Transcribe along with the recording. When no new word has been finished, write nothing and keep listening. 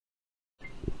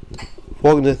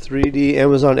Welcome to 3D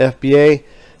Amazon FBA.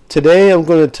 Today I'm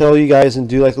going to tell you guys and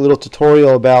do like a little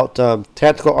tutorial about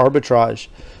tactical arbitrage.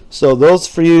 So those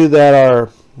for you that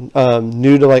are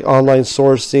new to like online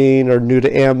sourcing or new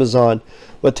to Amazon,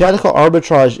 what tactical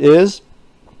arbitrage is,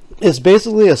 it's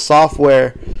basically a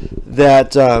software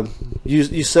that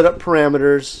you set up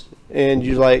parameters, and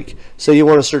you like, say you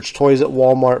want to search toys at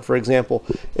Walmart, for example.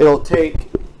 It'll take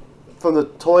from the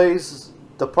toys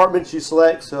departments you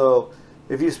select. So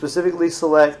if you specifically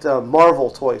select Marvel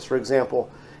toys, for example,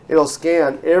 it'll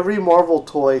scan every Marvel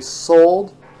toy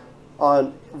sold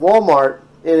on Walmart,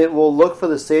 and it will look for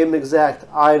the same exact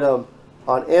item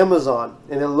on Amazon,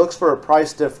 and it looks for a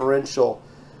price differential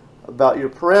about your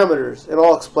parameters. And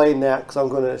I'll explain that because I'm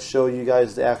going to show you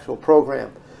guys the actual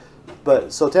program.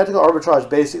 But so tactical arbitrage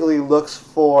basically looks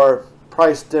for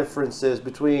price differences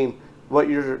between what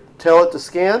you tell it to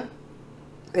scan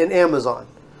and Amazon.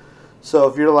 So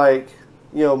if you're like,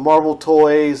 Marvel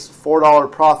toys,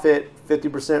 $4 profit,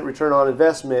 50% return on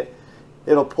investment,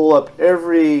 it'll pull up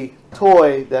every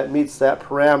toy that meets that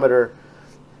parameter,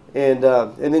 and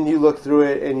then you look through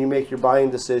it and you make your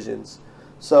buying decisions.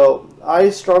 So I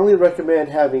strongly recommend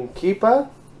having Keepa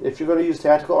if you're going to use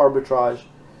tactical arbitrage,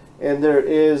 and there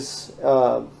is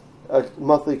a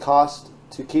monthly cost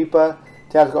to Keepa.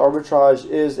 Tactical arbitrage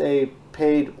is a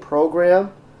paid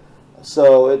program,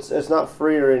 so it's not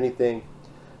free or anything.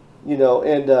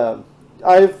 And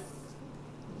I've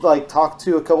like talked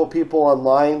to a couple people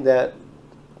online that,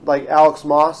 like Alex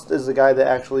Moss is the guy that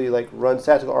actually like runs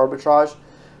tactical arbitrage,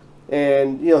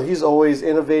 and he's always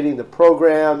innovating the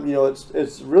program.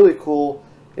 It's really cool,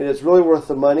 and it's really worth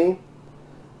the money.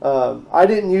 I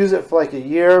didn't use it for like a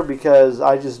year because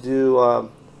I just do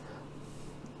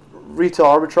retail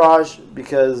arbitrage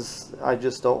because I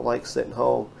just don't like sitting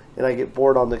home and I get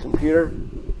bored on the computer.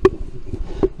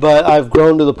 But I've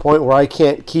grown to the point where I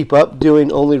can't keep up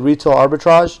doing only retail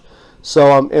arbitrage,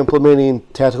 so I'm implementing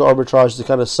tactical arbitrage to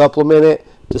kind of supplement it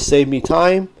to save me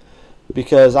time,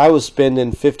 because I was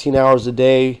spending 15 hours a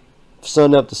day,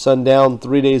 sun up to sundown,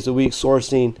 3 days a week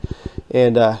sourcing,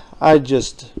 and I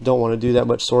just don't want to do that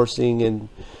much sourcing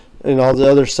and all the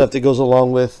other stuff that goes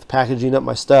along with packaging up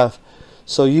my stuff.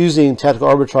 So using tactical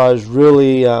arbitrage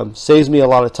really saves me a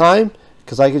lot of time,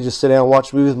 because I could just sit down and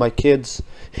watch a movie with my kids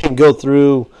and go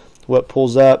through what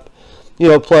pulls up.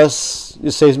 Plus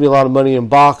it saves me a lot of money in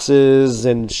boxes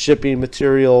and shipping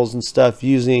materials and stuff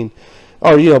using,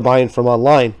 or buying from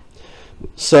online.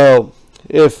 So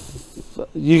if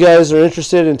you guys are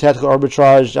interested in tactical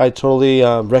arbitrage, I totally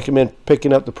recommend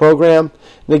picking up the program.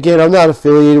 And again, I'm not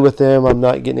affiliated with them. I'm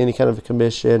not getting any kind of a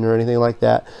commission or anything like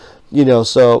that.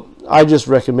 So I just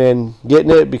recommend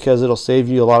getting it because it'll save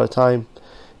you a lot of time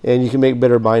and you can make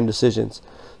better buying decisions.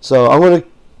 So I'm going to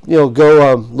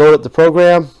go load up the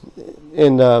program,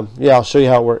 and I'll show you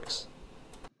how it works.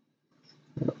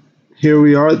 Here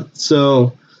we are.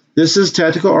 So this is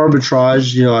tactical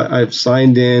arbitrage. I've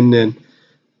signed in,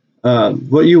 and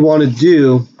what you want to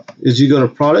do is you go to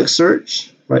product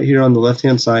search right here on the left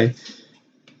hand side.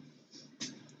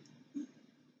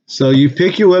 So you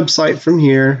pick your website from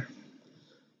here.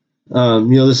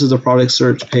 This is the product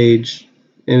search page,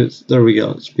 and there we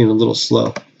go. It's being a little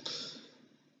slow.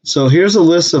 So here's a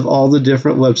list of all the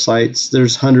different websites.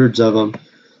 There's hundreds of them.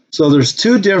 So there's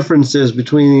two differences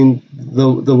between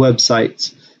the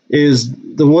websites. Is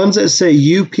the ones that say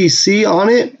UPC on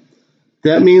it,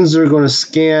 that means they're going to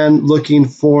scan looking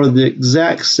for the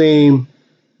exact same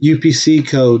UPC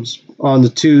codes on the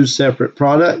two separate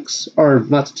products, or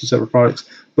not the two separate products,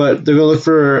 but they're going to look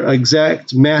for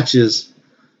exact matches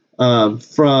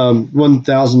from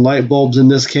 1,000 light bulbs in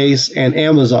this case and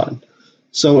Amazon.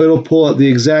 So it'll pull up the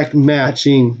exact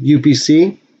matching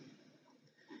UPC.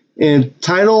 And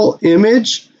title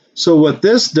image, so what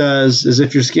this does is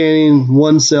if you're scanning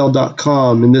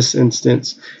onesale.com in this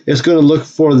instance, it's going to look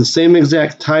for the same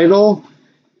exact title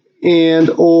and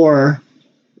or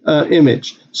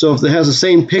image. So if it has the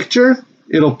same picture,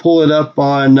 it'll pull it up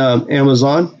on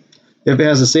Amazon. If it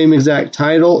has the same exact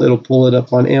title, it'll pull it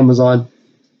up on Amazon.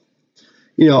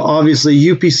 Obviously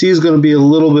UPC is going to be a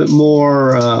little bit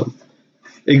more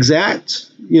exact.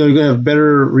 You're going to have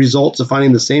better results of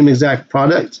finding the same exact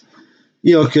product,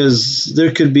 because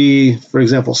there could be, for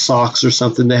example, socks or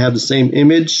something that have the same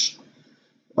image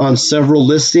on several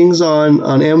listings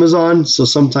on Amazon, so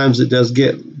sometimes it does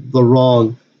get the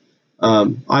wrong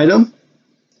item.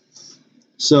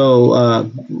 So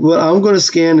what I'm going to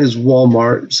scan is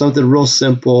Walmart, something real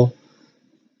simple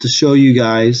to show you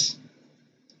guys.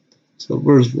 So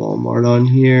where's Walmart on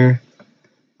here?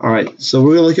 All right, so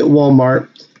we're going to look at Walmart.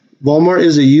 Walmart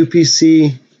is a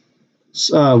UPC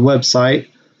website,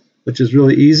 which is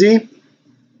really easy.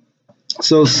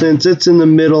 So since it's in the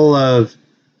middle of,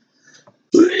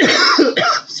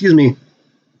 excuse me,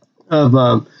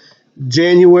 of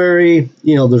January,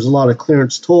 there's a lot of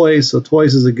clearance toys, so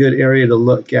toys is a good area to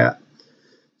look at.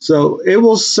 So it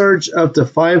will search up to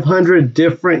 500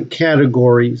 different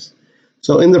categories.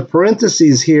 So in the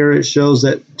parentheses here, it shows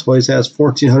that toys has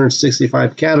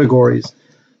 1,465 categories.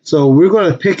 So we're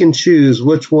going to pick and choose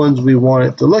which ones we want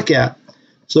it to look at.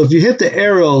 So if you hit the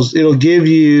arrows, it'll give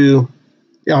you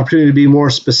the opportunity to be more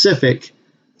specific.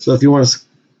 So if you want to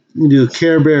do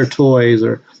Care Bear toys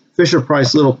or Fisher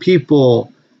Price Little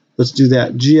People, let's do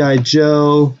that. G.I.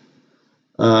 Joe,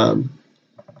 if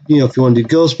you want to do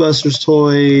Ghostbusters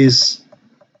toys,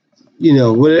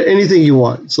 anything you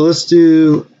want. So let's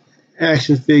do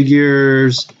action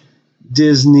figures,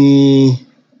 Disney.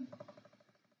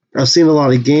 I've seen a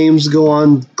lot of games go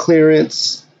on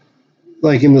clearance,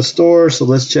 like in the store, so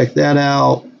let's check that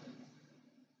out.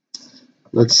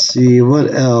 Let's see,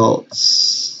 what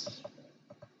else?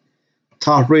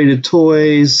 Top rated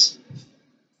toys,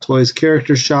 Toys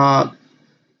Character Shop.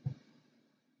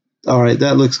 All right,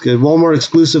 that looks good. Walmart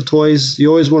exclusive toys. You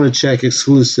always want to check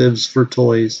exclusives for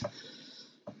toys.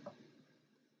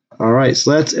 All right,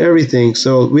 so that's everything.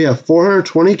 So we have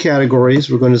 420 categories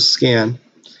we're going to scan.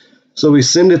 So we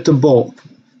send it to bulk.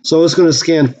 So it's going to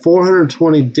scan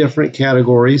 420 different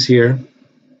categories here.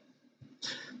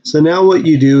 So now what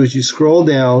you do is you scroll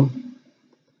down.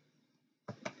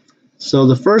 So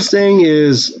the first thing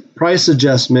is price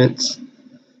adjustments.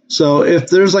 So if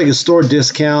there's like a store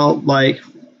discount, like,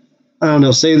 I don't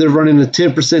know, say they're running a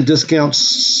 10% discount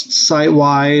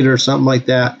site-wide or something like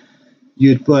that,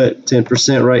 you'd put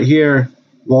 10% right here.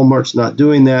 Walmart's not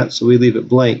doing that, so we leave it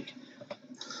blank.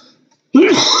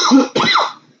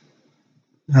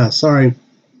 Sorry.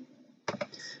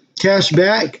 Cash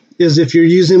back is if you're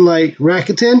using like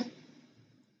Rakuten,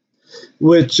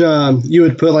 which you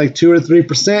would put like 2 or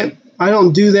 3%. I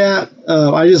don't do that.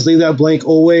 I just leave that blank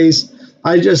always.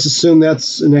 I just assume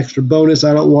that's an extra bonus.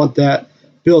 I don't want that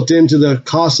built into the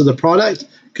cost of the product,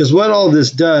 because what all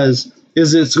this does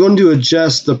is it's going to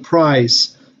adjust the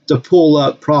price to pull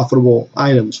up profitable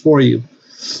items for you.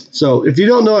 So if you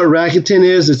don't know what Rakuten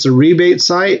is, it's a rebate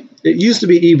site. It used to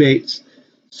be Ebates.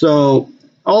 So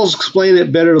I'll explain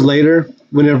it better later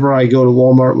whenever I go to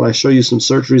Walmart when I show you some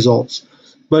search results.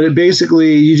 But it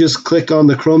basically, you just click on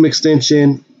the Chrome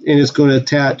extension and it's going to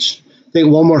attach. I think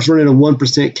Walmart's running a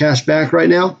 1% cash back right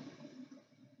now.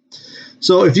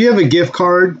 So if you have a gift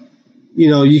card,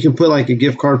 you can put like a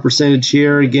gift card percentage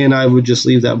here. Again, I would just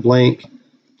leave that blank.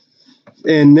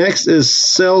 And next is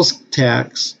sales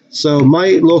tax. So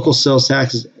my local sales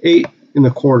tax is 8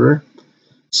 1/4.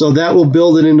 So that will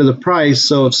build it into the price.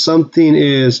 So if something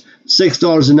is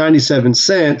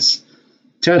 $6.97,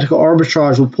 Tactical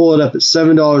Arbitrage will pull it up at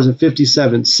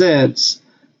 $7.57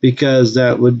 because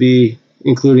that would be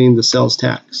including the sales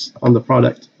tax on the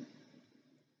product.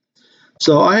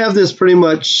 So I have this pretty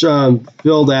much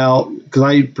filled out because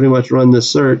I pretty much run this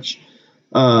search.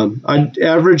 I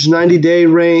average 90-day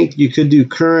rank. You could do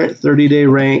current 30-day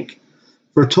rank.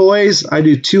 For toys, I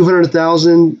do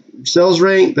 200,000 sales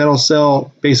rank. That'll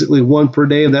sell basically 1 per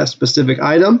day of that specific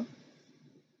item.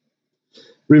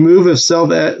 Remove if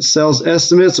sales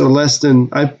estimates are less than,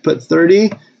 I put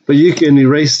 30, but you can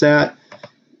erase that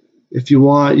if you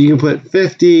want. You can put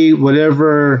 50,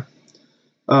 whatever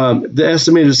the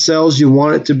estimated sales you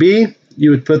want it to be.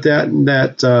 You would put that in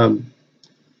that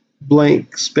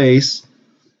blank space.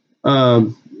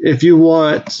 If you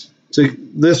want to,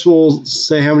 this will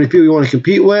say how many people you want to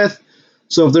compete with.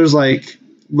 So if there's like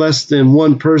less than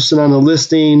 1 person on the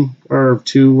listing or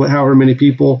 2, however many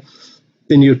people,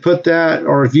 then you would put that.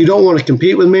 Or if you don't want to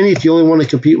compete with many, if you only want to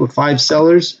compete with 5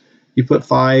 sellers, you put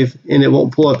 5, and it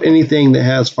won't pull up anything that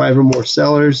has 5 or more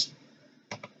sellers.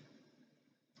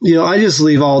 I just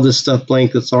leave all this stuff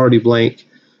blank that's already blank.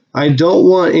 I don't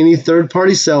want any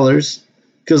third-party sellers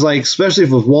because, like, especially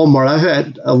with Walmart, I've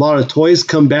had a lot of toys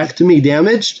come back to me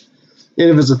damaged. And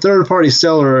if it's a third-party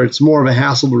seller, it's more of a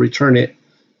hassle to return it.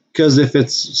 Because if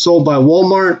it's sold by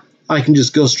Walmart, I can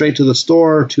just go straight to the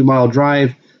store, 2-mile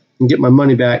drive, and get my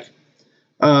money back.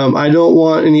 I don't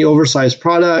want any oversized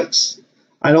products.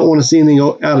 I don't want to see anything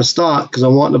out of stock because I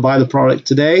want to buy the product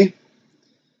today.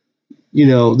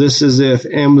 This is if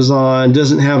Amazon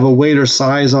doesn't have a weight or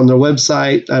size on their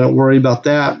website. I don't worry about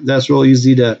that. That's real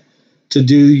easy to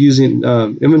do using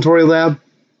Inventory Lab.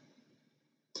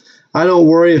 I don't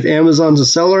worry if Amazon's a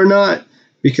seller or not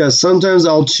because sometimes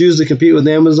I'll choose to compete with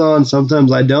Amazon.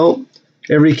 Sometimes I don't.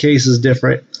 Every case is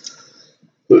different.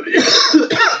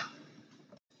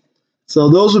 So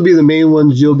those would be the main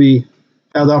ones you'll be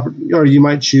have the opportunity, or you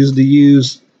might choose to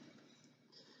use.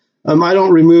 I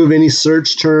don't remove any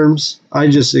search terms. I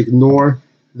just ignore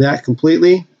that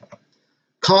completely.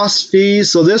 Cost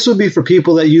fees. So this would be for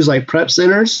people that use like prep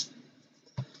centers.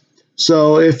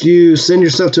 So if you send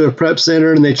your stuff to a prep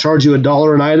center and they charge you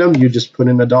 $1 an item, you just put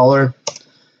in $1.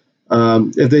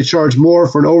 If they charge more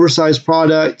for an oversized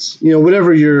product,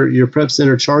 whatever your prep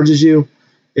center charges you.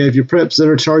 If your prep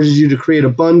center charges you to create a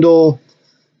bundle,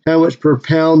 how much per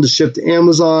pound to ship to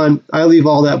Amazon, I leave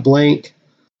all that blank.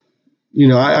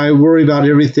 I worry about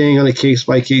everything on a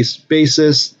case-by-case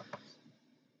basis.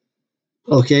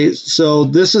 Okay, so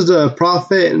this is the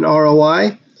profit and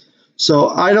ROI. So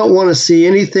I don't want to see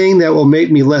anything that will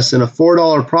make me less than a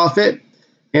 $4 profit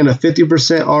and a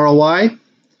 50% ROI.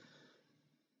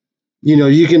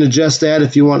 You can adjust that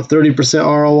if you want 30%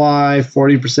 ROI,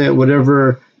 40%,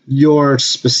 whatever your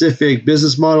specific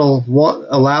business model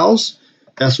allows.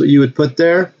 That's what you would put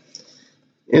there.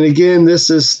 And again,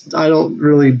 I don't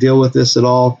really deal with this at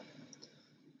all.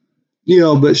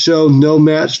 But show no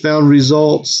match found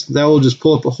results. That will just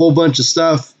pull up a whole bunch of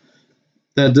stuff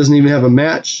that doesn't even have a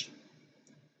match.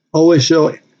 Always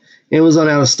show Amazon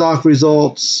out of stock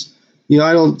results.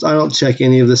 I don't check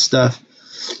any of this stuff.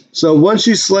 So once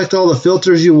you select all the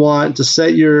filters you want to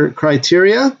set your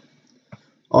criteria,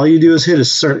 all you do is hit a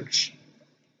search.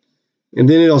 And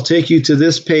then it'll take you to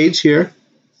this page here.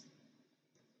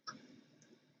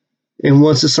 And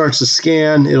once it starts to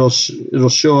scan, it'll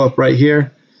show up right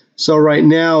here. So right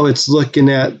now it's looking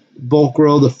at bulk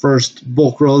row, the first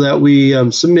bulk row that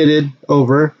we submitted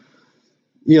over.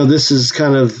 This is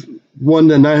kind of 1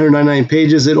 to 999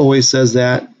 pages. It always says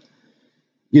that.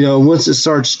 Once it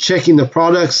starts checking the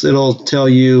products, it'll tell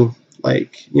you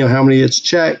how many it's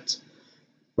checked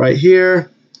right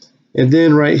here. And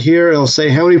then right here, it'll say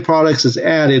how many products is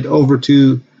added over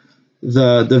to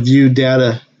the view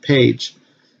data page.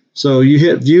 So you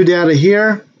hit view data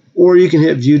here, or you can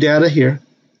hit view data here.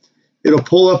 It'll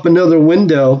pull up another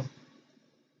window.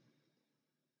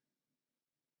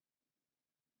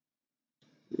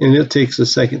 And it takes a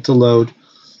second to load.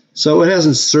 So it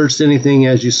hasn't searched anything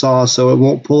as you saw, so it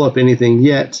won't pull up anything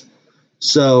yet.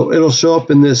 So it'll show up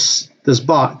in this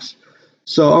box.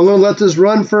 So I'm going to let this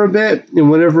run for a bit, and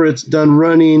whenever it's done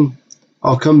running,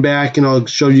 I'll come back and I'll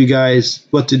show you guys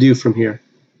what to do from here.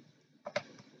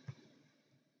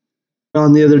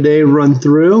 On the other day, run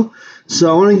through. So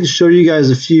I want to show you guys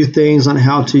a few things on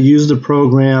how to use the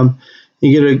program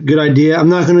and get a good idea. I'm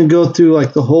not going to go through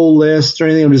like the whole list or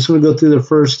anything. I'm just going to go through the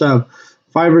first 5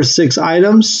 or 6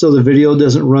 items so the video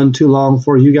doesn't run too long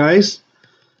for you guys.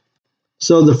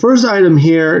 So the first item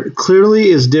here clearly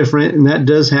is different, and that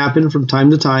does happen from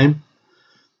time to time.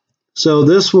 So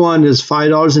this one is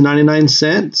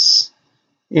 $5.99,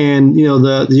 and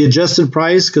the adjusted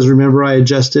price, because remember I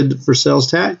adjusted for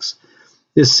sales tax,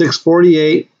 is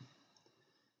 $6.48.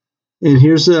 And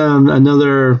here's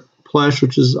another plush,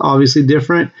 which is obviously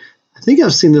different. I think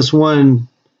I've seen this one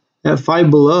at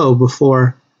Five Below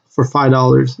before for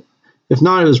 $5. If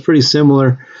not, it was pretty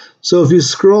similar. So if you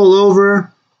scroll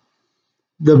over,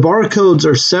 the barcodes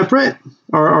are separate,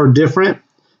 are different.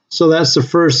 So that's the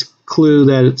first clue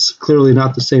that it's clearly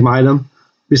not the same item,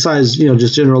 besides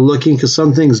just general looking, because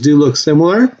some things do look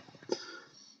similar.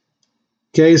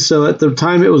 Okay, so at the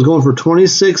time it was going for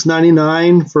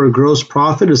 $26.99 for a gross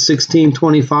profit of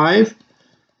 $16.25.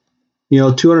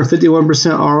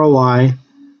 251% ROI.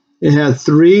 It had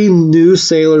 3 new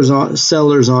sellers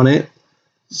on it.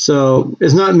 So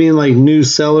it's not mean like new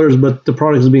sellers, but the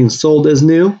product is being sold as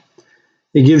new.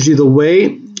 It gives you the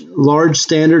weight, large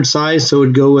standard size, so it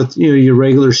would go with your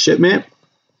regular shipment.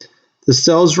 The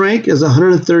sales rank is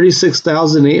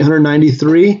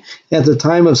 136,893 at the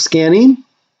time of scanning.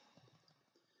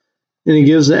 And it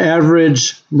gives an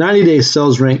average 90-day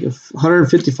sales rank of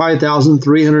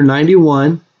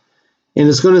 155,391. And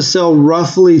it's going to sell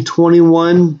roughly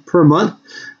 21 per month.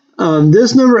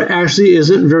 This number actually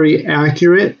isn't very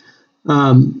accurate.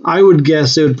 I would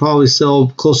guess it would probably sell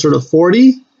closer to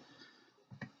 40.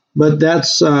 But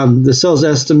that's the sales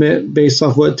estimate based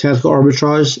off what Tactical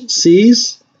Arbitrage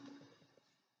sees.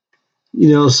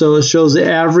 So it shows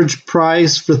the average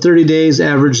price for 30 days,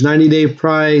 average 90-day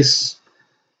price.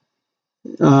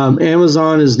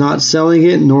 Amazon is not selling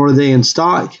it, nor are they in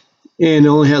stock, and it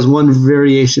only has one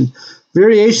variation.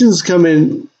 Variations come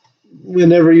in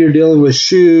whenever you're dealing with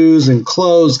shoes and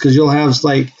clothes, because you'll have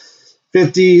like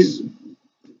 50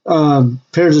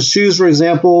 pairs of shoes, for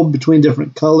example, between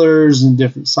different colors and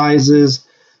different sizes.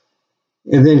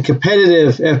 And then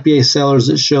competitive FBA sellers,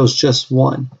 it shows just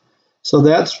one. So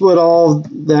that's what all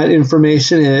that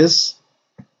information is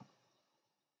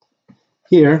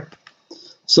here.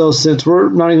 So since we're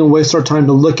not even going to waste our time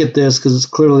to look at this because it's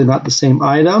clearly not the same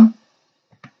item,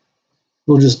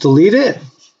 we'll just delete it.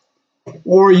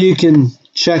 Or you can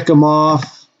check them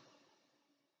off.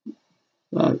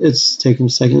 It's taking a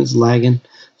second, it's lagging.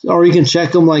 Or you can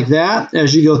check them like that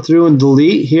as you go through and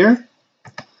delete here.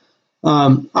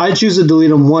 I choose to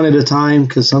delete them one at a time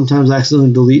because sometimes I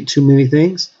accidentally delete too many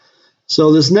things.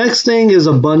 So this next thing is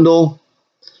a bundle.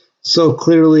 So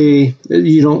clearly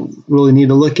you don't really need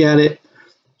to look at it.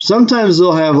 Sometimes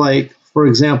they'll have, like, for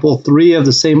example, 3 of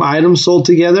the same item sold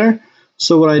together.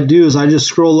 So what I do is I just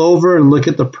scroll over and look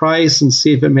at the price and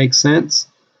see if it makes sense.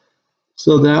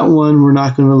 So that one we're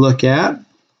not going to look at.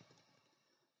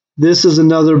 This is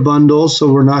another bundle,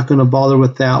 so we're not going to bother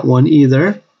with that one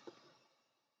either.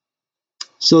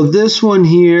 So this one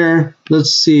here,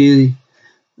 let's see,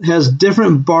 has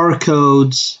different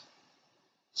barcodes.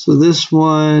 So this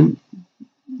one,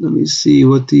 let me see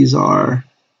what these are.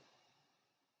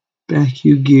 Back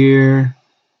gear,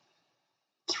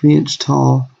 3-inch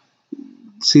tall.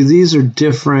 See, these are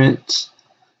different.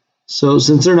 So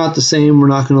since they're not the same, we're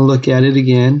not going to look at it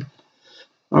again.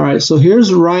 All right, so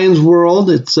here's Ryan's World.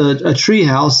 It's a tree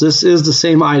house. This is the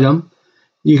same item.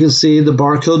 You can see the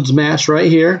barcodes match right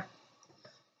here.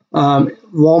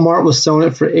 Walmart was selling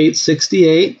it for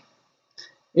 $8.68,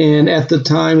 and at the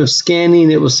time of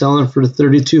scanning, it was selling for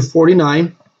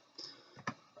 $32.49.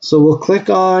 So we'll click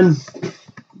on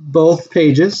both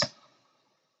pages.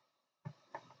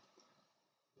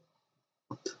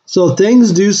 So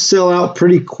things do sell out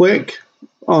pretty quick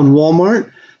on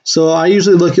Walmart. So I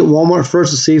usually look at Walmart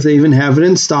first to see if they even have it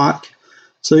in stock.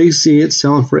 So you can see it's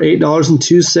selling for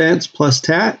 $8.02 plus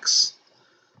tax.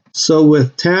 So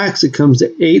with tax, it comes to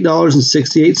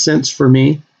 $8.68 for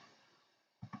me.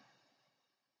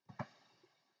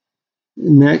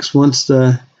 Next, once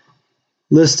the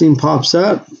listing pops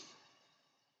up,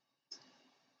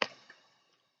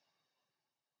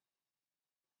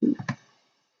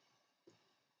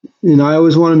 I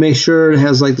always want to make sure it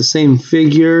has like the same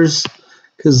figures,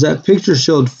 because that picture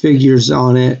showed figures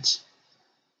on it.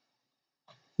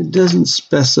 It doesn't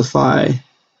specify.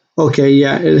 Okay,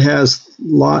 yeah, it has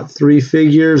lot 3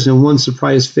 figures and 1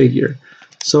 surprise figure.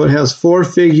 So it has 4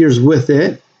 figures with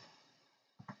it.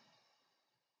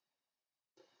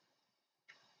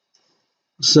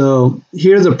 So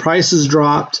here the prices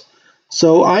dropped.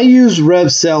 So I use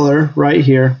Rev Seller right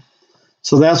here.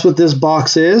 So that's what this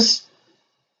box is.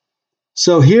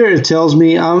 So here it tells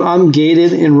me I'm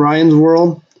gated in Ryan's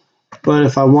World, but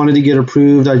if I wanted to get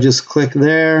approved, I just click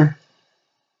there.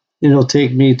 It'll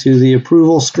take me to the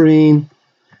approval screen,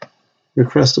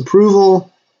 request approval.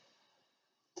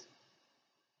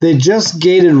 They just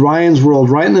gated Ryan's World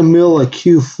right in the middle of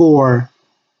Q4.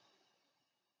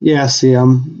 Yeah, see,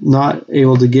 I'm not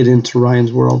able to get into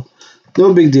Ryan's World.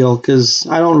 No big deal, because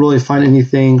I don't really find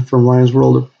anything from Ryan's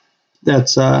World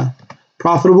that's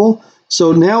profitable.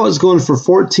 So now it's going for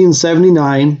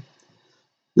 $14.79.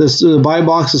 The buy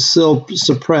box is still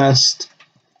suppressed.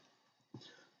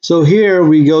 So here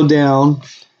we go down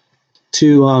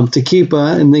to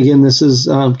Keepa, and again, this is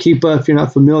Keepa if you're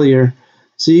not familiar.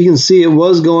 So you can see it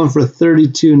was going for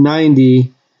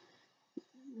 $32.90,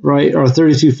 right, or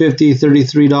 $32.50,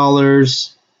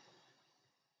 $33.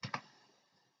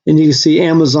 And you can see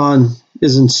Amazon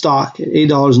is in stock at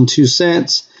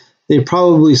 $8.02. They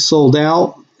probably sold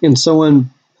out, and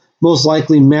someone most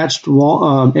likely matched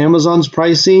Amazon's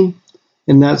pricing,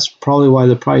 and that's probably why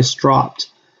the price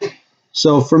dropped.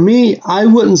 So for me, I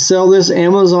wouldn't sell this.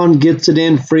 Amazon gets it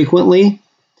in frequently.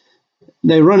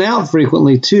 They run out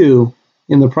frequently too,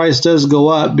 and the price does go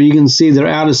up, but you can see they're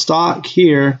out of stock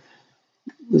here.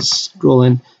 Let's scroll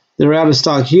in. They're out of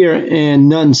stock here, and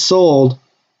none sold.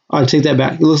 I take that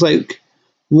back. It looks like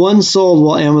 1 sold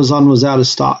while Amazon was out of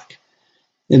stock.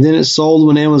 And then it sold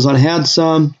when Amazon had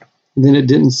some, and then it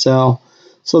didn't sell.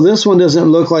 So this one doesn't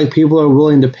look like people are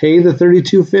willing to pay the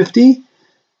 $32.50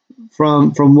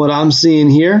 from what I'm seeing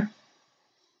here.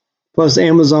 Plus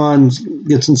Amazon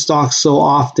gets in stock so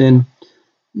often,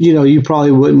 you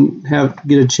probably wouldn't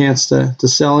get a chance to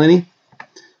sell any.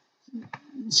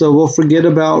 So we'll forget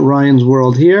about Ryan's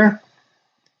World here.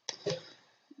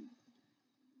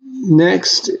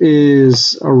 Next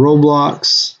is a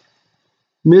Roblox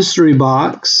mystery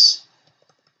box.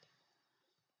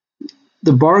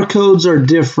 The barcodes are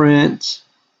different,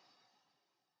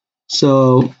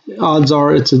 so odds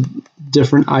are it's a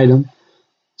different item.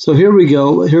 So here we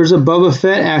go. Here's a Boba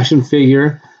Fett action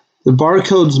figure. The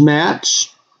barcodes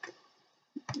match.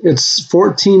 It's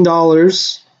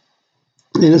 $14,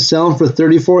 and it's selling for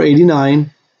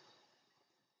 $34.89.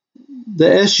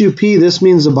 The SUP, this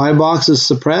means the buy box is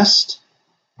suppressed.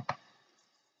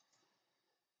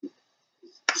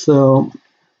 So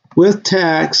with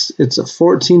tax, it's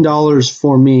 $14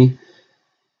 for me.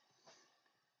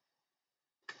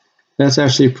 That's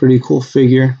actually a pretty cool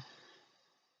figure.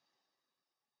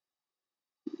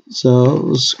 So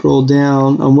let's scroll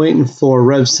down. I'm waiting for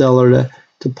Rev Seller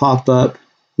to pop up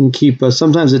and keep us.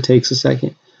 Sometimes it takes a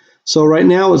second. So right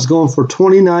now it's going for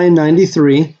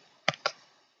 $29.93.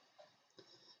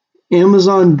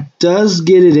 Amazon does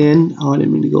get it in. Oh, I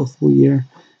didn't mean to go full year.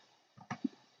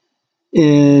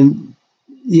 And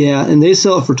yeah, and they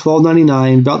sell it for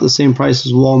 $12.99, about the same price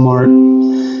as Walmart.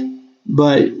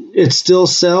 But it still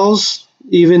sells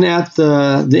even at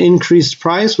the increased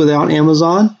price without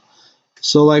Amazon.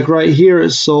 So like right here,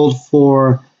 it sold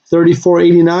for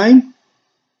 $34.89.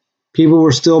 People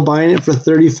were still buying it for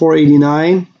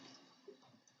 $34.89.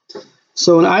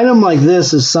 So an item like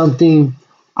this is something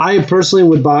I personally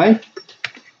would buy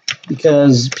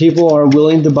because people are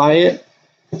willing to buy it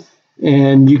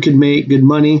and you could make good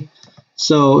money.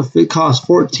 So if it costs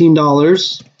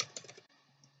 $14,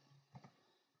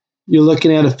 you're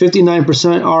looking at a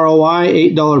 59%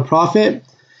 ROI, $8 profit.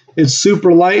 It's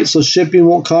super light, so shipping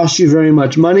won't cost you very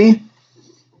much money.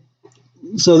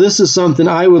 So this is something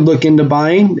I would look into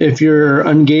buying if you're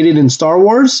ungated in Star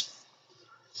Wars.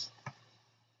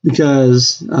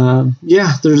 Because,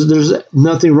 yeah, there's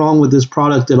nothing wrong with this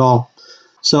product at all.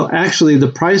 So actually, the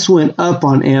price went up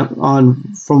from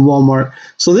Walmart.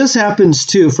 So this happens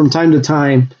too from time to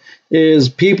time. Is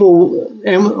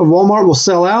Walmart will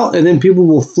sell out, and then people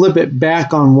will flip it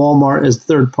back on Walmart as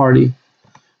third party.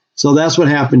 So that's what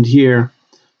happened here.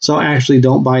 So actually,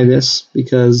 don't buy this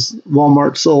because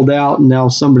Walmart sold out, and now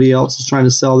somebody else is trying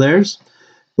to sell theirs.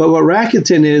 But what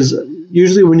Rakuten is,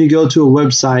 usually when you go to a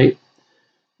website,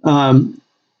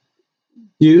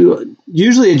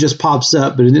 usually it just pops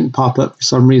up, but it didn't pop up for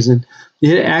some reason. You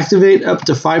hit activate up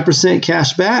to 5%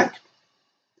 cash back,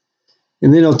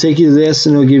 and then it'll take you to this,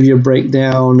 and it'll give you a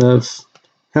breakdown of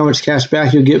how much cash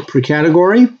back you'll get per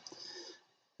category.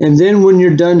 And then when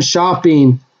you're done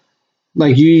shopping,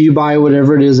 like you buy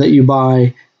whatever it is that you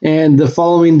buy, and the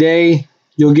following day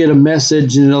you'll get a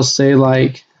message, and it'll say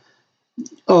like,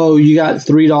 oh, you got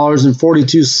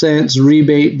 $3.42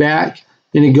 rebate back,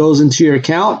 and it goes into your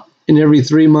account. And every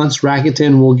 3 months,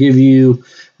 Rakuten will give you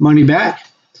money back.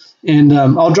 And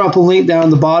I'll drop a link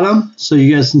down the bottom so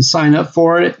you guys can sign up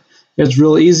for it. It's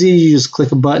real easy. You just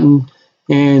click a button,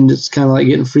 and it's kind of like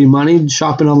getting free money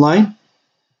shopping online.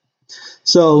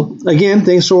 So again,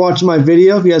 thanks for watching my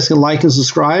video. If you guys can like and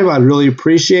subscribe, I'd really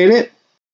appreciate it.